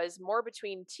competition was more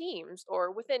between teams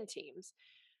or within teams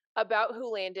about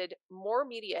who landed more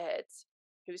media hits,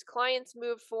 whose clients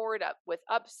moved forward up with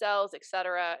upsells,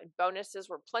 etc. And bonuses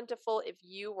were plentiful if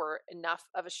you were enough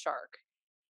of a shark,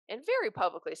 and very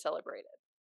publicly celebrated.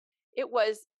 It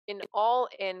was an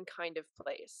all-in kind of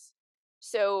place.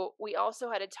 So we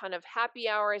also had a ton of happy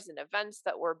hours and events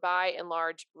that were by and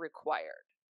large required.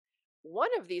 One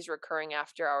of these recurring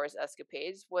after-hours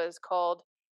escapades was called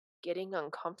getting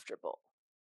uncomfortable.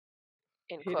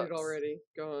 In Hate quotes. it already.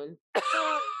 Go on.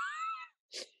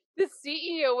 The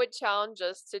CEO would challenge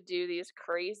us to do these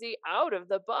crazy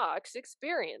out-of-the-box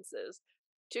experiences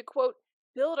to, quote,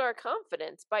 build our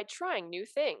confidence by trying new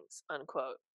things,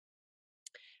 unquote.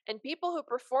 And people who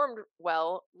performed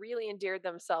well really endeared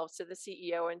themselves to the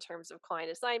CEO in terms of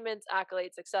client assignments,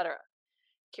 accolades, etc.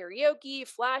 Karaoke,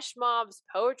 flash mobs,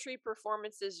 poetry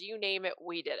performances, you name it,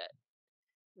 we did it.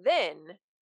 Then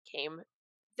came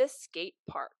the skate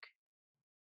park.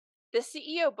 The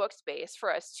CEO booked space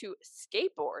for us to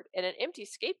skateboard in an empty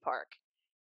skate park.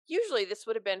 Usually this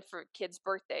would have been for kids'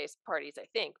 birthdays, parties, I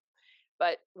think.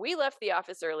 But we left the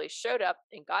office early, showed up,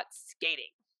 and got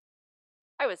skating.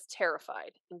 I was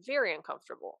terrified and very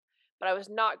uncomfortable, but I was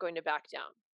not going to back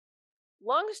down.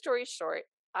 Long story short,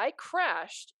 I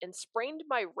crashed and sprained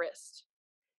my wrist.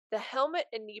 The helmet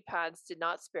and knee pads did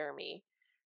not spare me.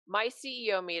 My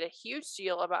CEO made a huge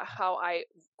deal about how I,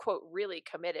 quote, really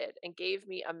committed and gave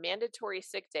me a mandatory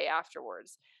sick day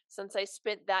afterwards, since I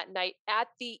spent that night at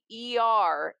the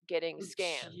ER getting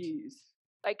scanned. Jeez.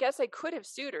 I guess I could have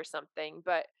sued or something,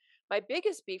 but my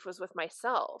biggest beef was with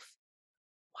myself.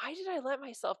 Why did I let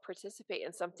myself participate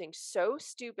in something so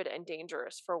stupid and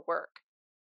dangerous for work?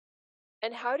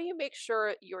 And how do you make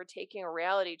sure you're taking a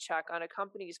reality check on a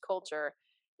company's culture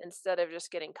instead of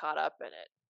just getting caught up in it?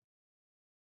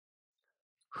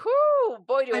 Whew,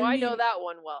 boy, do I I know mean, that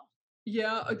one well.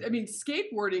 yeah, I mean,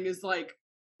 skateboarding is like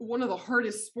one of the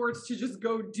hardest sports to just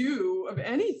go do of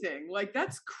anything. Like,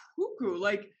 that's cuckoo.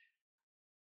 Like,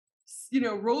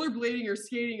 rollerblading or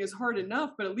skating is hard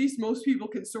enough, but at least most people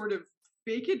can sort of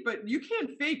fake it. But you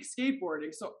can't fake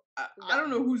skateboarding. So I No. don't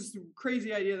know whose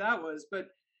crazy idea that was, but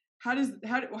how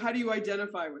do you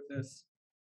identify with this?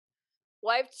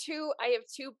 Well, I have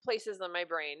two places in my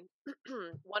brain.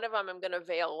 One of them I'm going to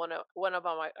veil. One of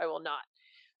them I will not.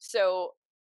 So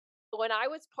when I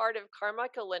was part of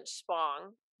Carmichael Lynch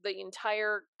Spong, the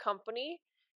entire company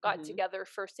got Mhm. together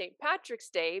for St. Patrick's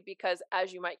Day because,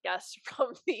 as you might guess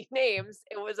from the names,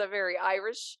 it was a very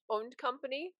Irish-owned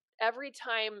company. Every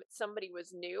time somebody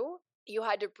was new, you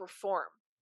had to perform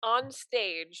on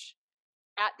stage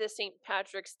at the St.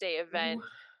 Patrick's Day event Oh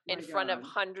in my front of God.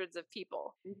 hundreds of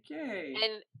people. Okay.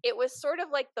 And it was sort of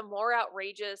like the more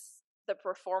outrageous the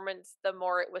performance, the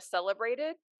more it was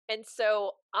celebrated. And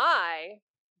so I,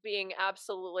 being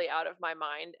absolutely out of my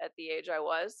mind at the age I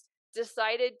was,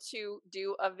 decided to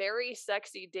do a very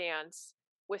sexy dance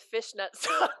with fishnet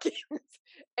stockings,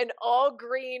 an all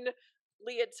green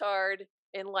leotard,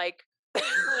 and like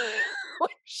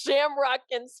shamrock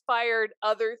inspired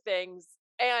other things,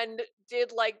 and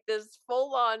did like this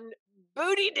full on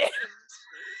booty dance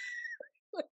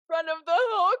in front of the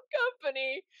whole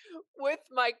company with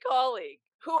my colleague,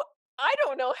 who I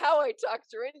don't know how I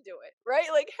talked her into it, right?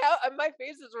 Like how my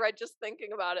face is red just thinking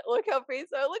about it. Look how face,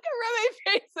 look how red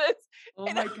my face is. Oh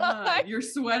And my God. Your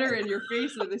sweater and your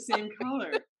face are the same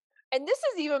color. and this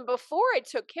is even before I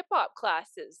took hip hop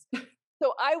classes.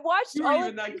 So I watched You were all even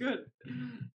of that these. good.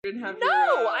 You didn't have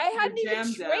No, I your hadn't even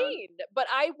jam down. trained, but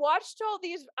I watched all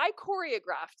these. I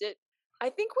choreographed it. I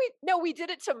think we did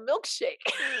it to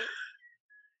Milkshake.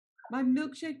 My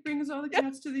milkshake brings all the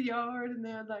cats to the yard, and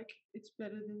they're like, "It's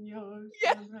better than yours."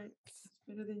 Yes. And I'm like, "It's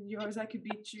better than yours. I could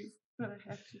beat you, but I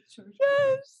have to charge."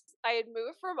 Yes. I had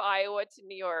moved from Iowa to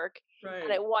New York, Right.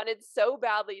 and I wanted so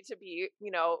badly to be,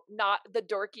 not the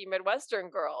dorky Midwestern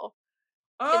girl.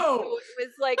 And so Oh, it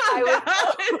was like I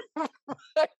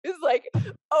was like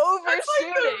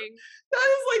overshooting. that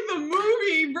is like the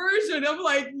movie version of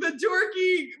like the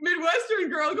dorky Midwestern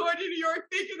girl going to New York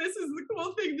thinking this is the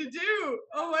cool thing to do.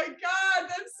 Oh my God,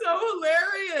 that's so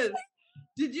hilarious.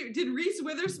 Did Reese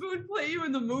Witherspoon play you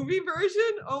in the movie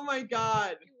version? Oh my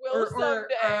God. You will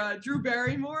someday. Drew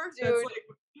Barrymore? Dude, That's like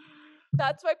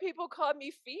that's why people call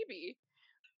me Phoebe.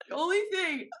 the only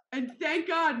thing, and thank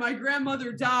God my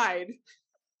grandmother died.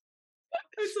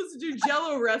 I was supposed to do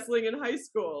Jello wrestling in high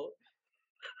school.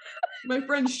 My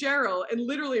friend Cheryl, and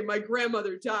literally my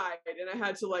grandmother died, and I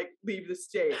had to like leave the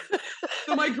state.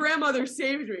 So my grandmother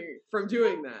saved me from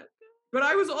doing that. But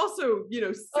I was also,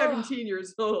 17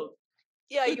 years old.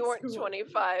 Yeah, in you weren't school.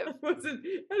 25. I wasn't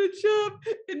at a job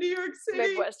in New York City.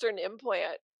 Midwestern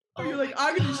implant. Oh, you're my like,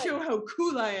 I'm gonna God. show how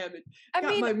cool I am and I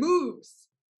got mean, my moves.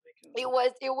 it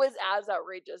was as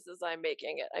outrageous as I'm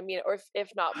making it. I mean, or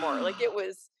if not more. Like it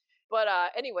was. But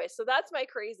anyway, so that's my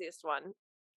craziest one.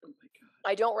 Oh my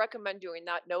God. I don't recommend doing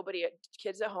that.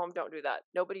 Kids at home, don't do that.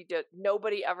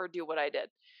 Nobody ever do what I did.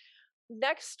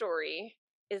 Next story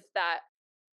is that,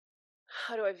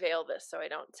 how do I veil this so I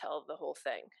don't tell the whole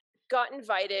thing? Got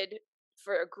invited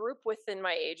for a group within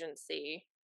my agency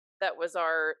that was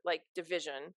our like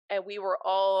division, and we were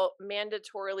all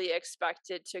mandatorily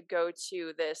expected to go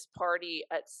to this party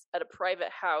at a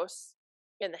private house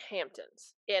in the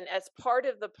Hamptons. And as part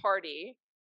of the party,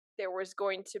 there was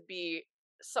going to be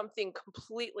something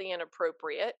completely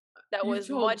inappropriate that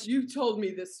You've told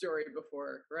me this story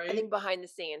before, right? I think behind the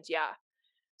scenes, yeah.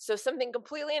 So something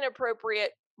completely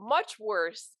inappropriate, much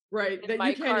worse, Right, than that my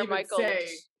you can't even Carmichael say. Lynch.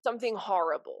 Something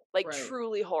horrible, like Right.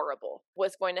 truly horrible,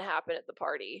 was going to happen at the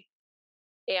party.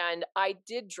 And I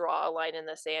did draw a line in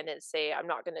the sand and say, I'm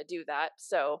not going to do that.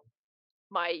 So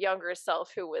my younger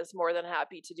self, who was more than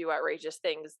happy to do outrageous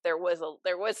things, there was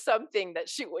something that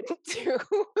she wouldn't do.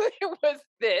 It was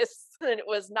this, and it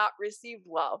was not received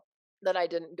well that I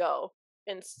didn't go,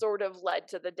 and sort of led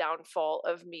to the downfall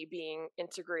of me being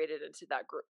integrated into that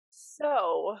group.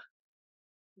 So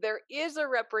there is a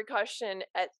repercussion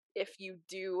if you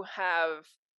do have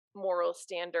moral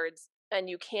standards and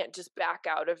you can't just back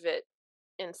out of it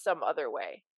in some other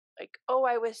way. Like, oh,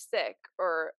 I was sick,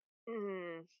 or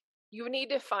you need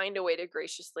to find a way to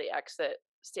graciously exit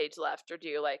stage left or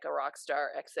do like a rock star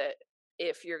exit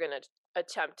if you're going to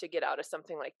attempt to get out of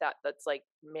something like that that's like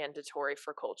mandatory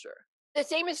for culture. The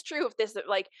same is true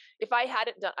if I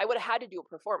hadn't done, I would have had to do a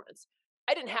performance.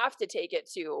 I didn't have to take it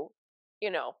to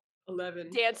 11.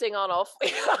 dancing on all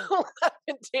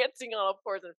dancing on all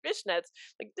fours and fishnets.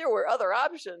 Like there were other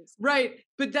options. Right.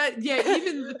 But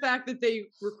even the fact that they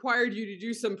required you to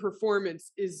do some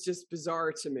performance is just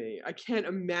bizarre to me. I can't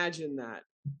imagine that.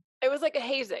 It was like a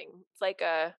hazing. It's like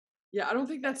Yeah, I don't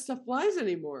think that stuff flies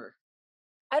anymore.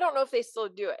 I don't know if they still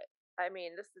do it. I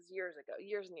mean, this is years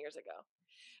and years ago.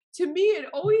 To me, it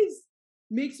always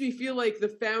makes me feel like the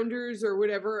founders or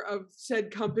whatever of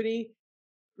said company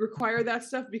require that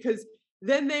stuff because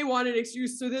then they want an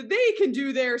excuse so that they can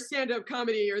do their stand-up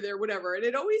comedy or their whatever. And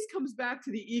it always comes back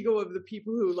to the ego of the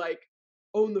people who like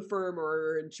own the firm or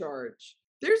are in charge.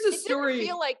 There's a story. It didn't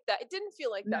feel like that. It didn't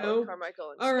feel like that with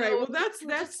Carmichael and All right. Snow. Well, that's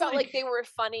just felt like they were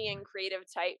funny and creative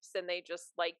types, and they just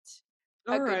liked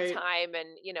a good time,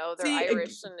 and they're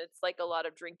Irish, and it's like a lot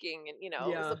of drinking, and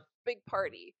it was a big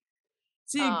party.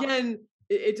 See, again,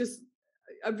 it just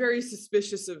I'm very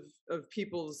suspicious of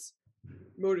people's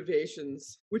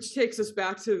motivations, which takes us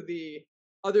back to the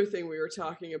other thing we were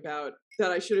talking about,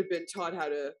 that I should have been taught how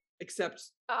to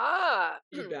accept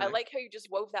feedback. I like how you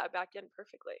just wove that back in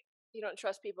perfectly. You don't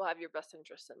trust people have your best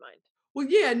interests in mind. Well,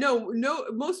 yeah, no,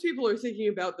 most people are thinking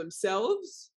about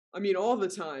themselves. I mean, all the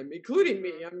time, including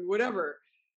me. I mean, whatever.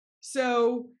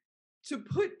 So to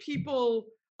put people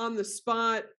on the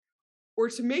spot or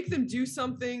to make them do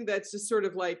something that's just sort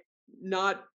of like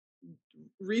not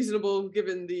reasonable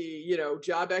given the,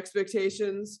 job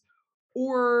expectations,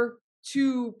 or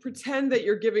to pretend that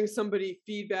you're giving somebody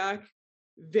feedback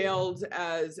veiled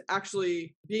as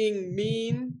actually being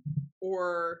mean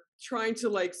or trying to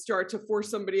like start to force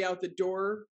somebody out the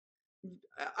door.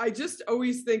 I just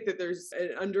always think that there's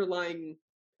an underlying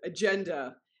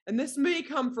agenda. And this may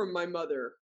come from my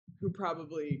mother, who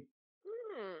probably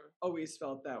always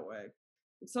felt that way.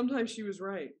 And sometimes she was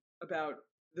right about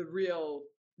the real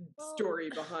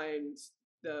story behind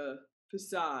the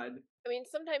facade. I mean,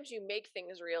 sometimes you make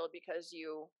things real because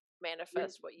you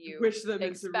manifest what you wish them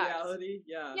expect. into reality.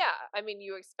 Yeah. I mean,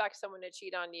 you expect someone to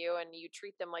cheat on you, and you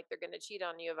treat them like they're going to cheat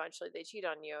on you. Eventually they cheat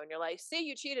on you, and you're like, say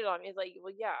you cheated on me. It's like,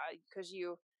 well, yeah, because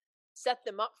you set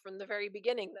them up from the very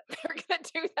beginning that they're going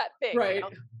to do that thing. Right.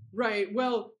 Right.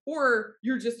 Well, or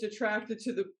you're just attracted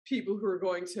to the people who are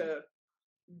going to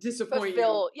disappoint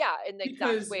you. Yeah, in the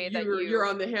exact way that you're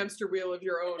on the hamster wheel of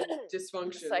your own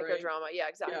dysfunction. Psychodrama. Right? Yeah,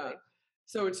 exactly. Yeah.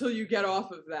 So until you get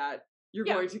off of that, you're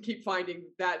going to keep finding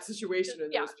that situation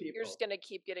in those people. You're just going to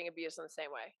keep getting abused in the same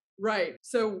way. Right.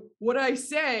 So what I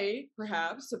say,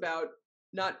 perhaps, about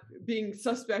not being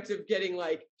suspect of getting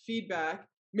like feedback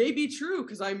may be true,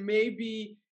 because I may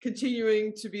be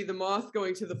continuing to be the moth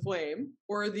going to the flame,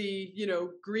 or the,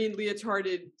 green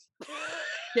leotarded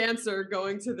dancer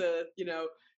going to the,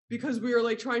 because we were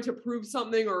like trying to prove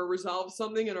something or resolve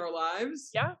something in our lives.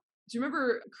 Yeah. Do you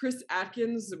remember Chris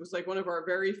Atkins? It was like one of our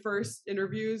very first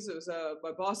interviews. It was a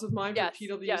boss of mine from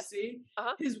PwC. Yes.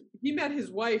 He met his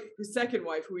wife, his second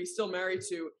wife, who he's still married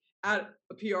to, at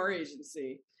a PR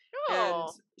agency. Oh.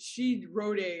 And she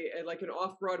wrote an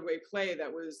off-Broadway play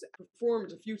that was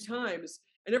performed a few times.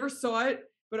 I never saw it,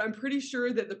 but I'm pretty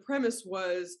sure that the premise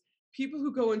was people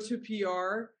who go into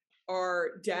PR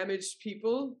are damaged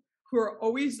people who are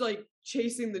always like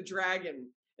chasing the dragon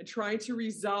and trying to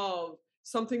resolve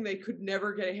something they could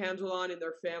never get a handle on in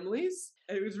their families.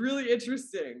 And it was really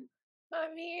interesting.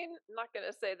 I mean, I'm not going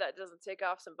to say that doesn't take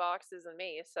off some boxes in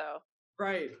me, so.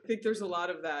 Right. I think there's a lot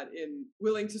of that in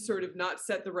willing to sort of not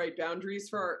set the right boundaries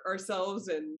for ourselves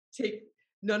and take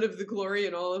none of the glory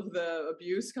and all of the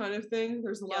abuse kind of thing.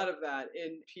 There's a lot of that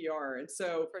in PR. And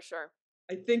so for sure,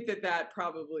 I think that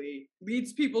probably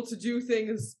leads people to do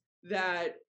things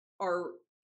that are,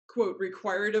 quote,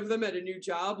 required of them at a new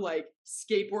job, like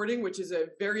skateboarding, which is a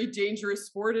very dangerous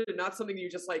sport and not something you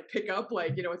just like pick up,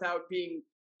 like, without being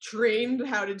trained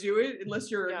how to do it, unless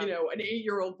you're, an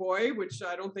 8-year-old boy, which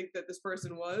I don't think that this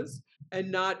person was,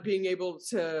 and not being able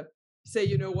to say,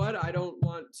 you know what, I don't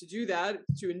want to do that,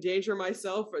 to endanger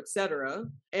myself, etc.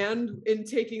 And in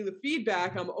taking the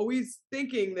feedback, I'm always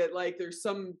thinking that like there's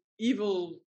some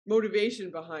evil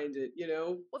motivation behind it,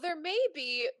 Well, there may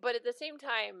be, but at the same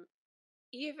time,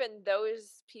 even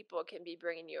those people can be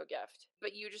bringing you a gift,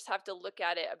 but you just have to look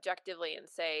at it objectively and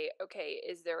say, okay,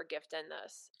 is there a gift in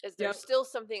this? Is there still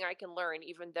something I can learn,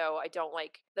 even though I don't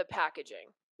like the packaging?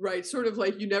 Right. Sort of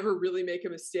like you never really make a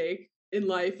mistake in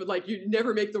life, but like you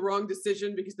never make the wrong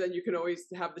decision, because then you can always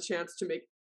have the chance to make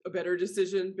a better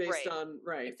decision based on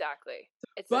exactly.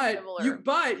 It's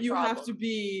but you have to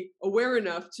be aware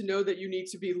enough to know that you need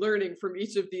to be learning from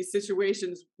each of these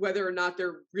situations, whether or not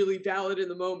they're really valid in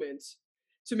the moment,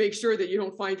 to make sure that you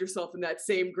don't find yourself in that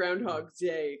same Groundhog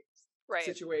Day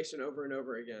situation over and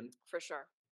over again. For sure.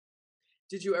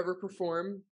 Did you ever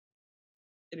perform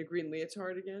in a green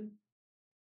leotard again?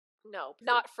 No,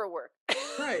 not for work.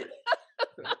 Right.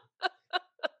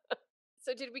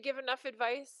 So did we give enough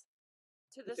advice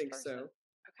to I this think person? so.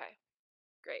 Okay,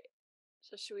 great.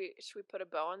 So should we put a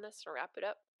bow on this and wrap it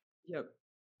up? Yep.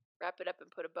 Wrap it up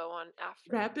and put a bow on after.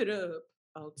 Wrap it up.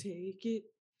 I'll take it.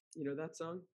 You know that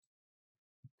song?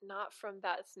 Not from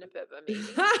that snippet, but maybe.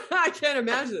 I can't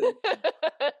imagine.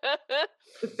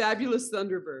 The Fabulous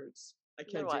Thunderbirds. I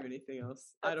can't do What? anything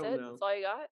else. That's I don't it? know. That's all you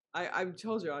got? I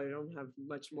told you I don't have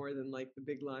much more than like the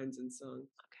big lines and songs.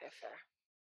 Okay,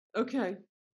 fair. Okay.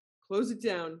 Close it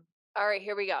down. All right,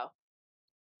 here we go.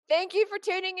 Thank you for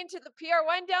tuning into the PR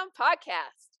Wind Down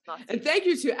podcast. And thank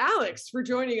you to Alex for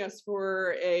joining us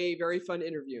for a very fun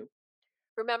interview.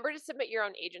 Remember to submit your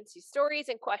own agency stories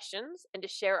and questions and to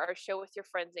share our show with your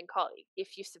friends and colleagues.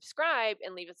 If you subscribe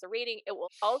and leave us a rating, it will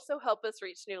also help us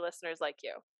reach new listeners like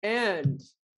you. And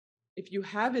if you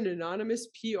have an anonymous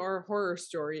PR horror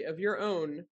story of your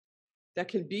own that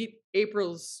can beat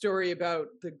April's story about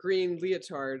the green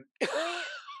leotard,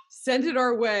 send it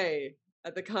our way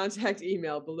at the contact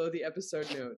email below the episode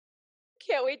note.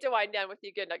 Can't wait to wind down with you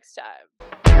again next time.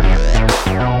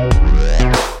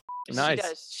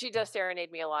 Nice. She does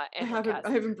serenade me a lot. And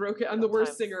I haven't broken. I'm the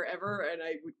worst sometimes. singer ever, and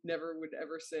I would never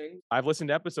sing. I've listened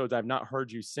to episodes. I've not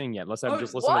heard you sing yet, unless I've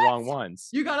just listened what? to the wrong ones.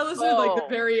 You gotta listen to like the Oh.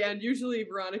 very end. Usually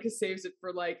Veronica saves it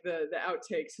for like the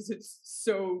outtakes because it's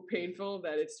so painful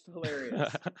that it's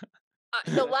hilarious.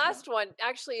 The last one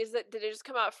actually is that did it just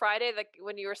come out Friday? Like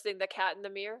when you were singing "The Cat in the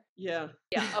Mirror"? Yeah.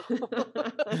 Yeah.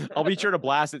 I'll be sure to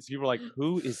blast it so people are like,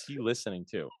 who is he listening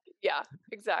to? Yeah,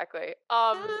 exactly.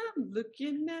 I'm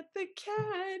looking at the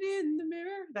cat in the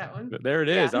mirror. That one. There it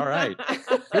is. Yeah. All right.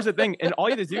 Here's the thing. And all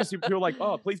you have to do is people are like,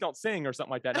 oh, please don't sing or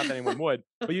something like that. Not that anyone would.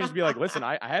 But you just be like, listen,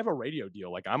 I have a radio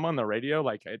deal. Like I'm on the radio.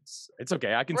 Like it's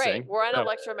okay. I can right. sing. We're on So,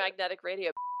 electromagnetic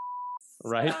radio.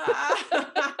 right.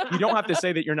 You don't have to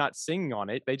say that you're not singing on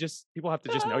it. People have to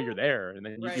just know you're there. And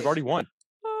then Right. you've already won.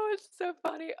 Oh, it's so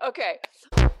funny. Okay.